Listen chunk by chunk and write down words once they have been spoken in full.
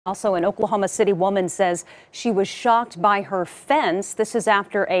Also, an Oklahoma City woman says she was shocked by her fence. This is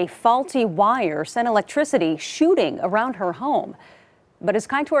after a faulty wire sent electricity shooting around her home. But as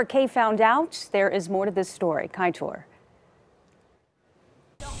Kaitor K found out, there is more to this story. Kaitor.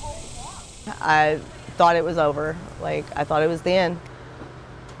 I thought it was over. I thought it was the end.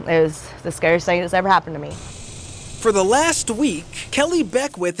 It was the scariest thing that's ever happened to me. For the last week, Kelly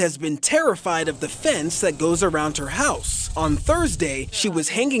Beckwith has been terrified of the fence that goes around her house. On Thursday, she was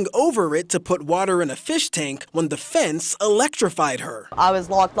hanging over it to put water in a fish tank when the fence electrified her. I was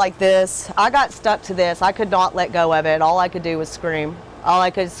locked like this. I got stuck to this. I could not let go of it. All I could do was scream. All I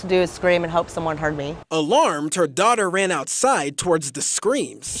could do is scream and hope someone heard me. Alarmed, her daughter ran outside towards the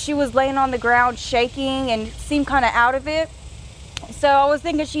screams. She was laying on the ground shaking and seemed kind of out of it. So I was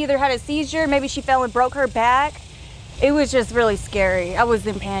thinking she either had a seizure, maybe she fell and broke her back. It was just really scary. I was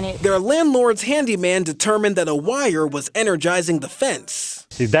in panic. Their landlord's handyman determined that a wire was energizing the fence.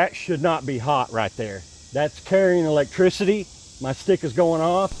 See, that should not be hot right there. That's carrying electricity. My stick is going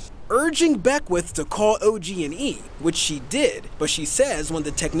off. Urging Beckwith to call OG&E, which she did, but she says when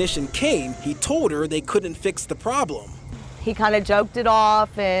the technician came, he told her they couldn't fix the problem. He kind of joked it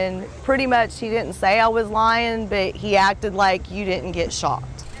off, and pretty much he didn't say I was lying, but he acted like you didn't get shocked.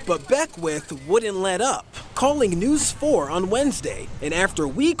 But Beckwith wouldn't let up, calling News 4 on Wednesday. And after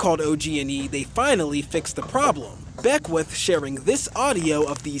we called OG&E, they finally fixed the problem. Beckwith sharing this audio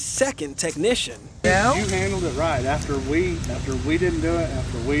of the second technician. Yeah. You handled it right. After we didn't do it,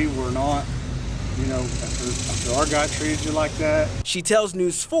 after we were not, after our guy treated you like that. She tells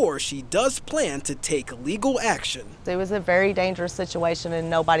News 4 she does plan to take legal action. It was a very dangerous situation and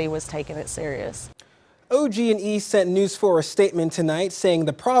nobody was taking it serious. OG&E sent News 4 a statement tonight saying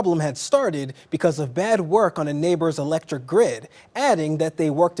the problem had started because of bad work on a neighbor's electric grid, adding that they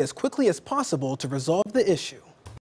worked as quickly as possible to resolve the issue.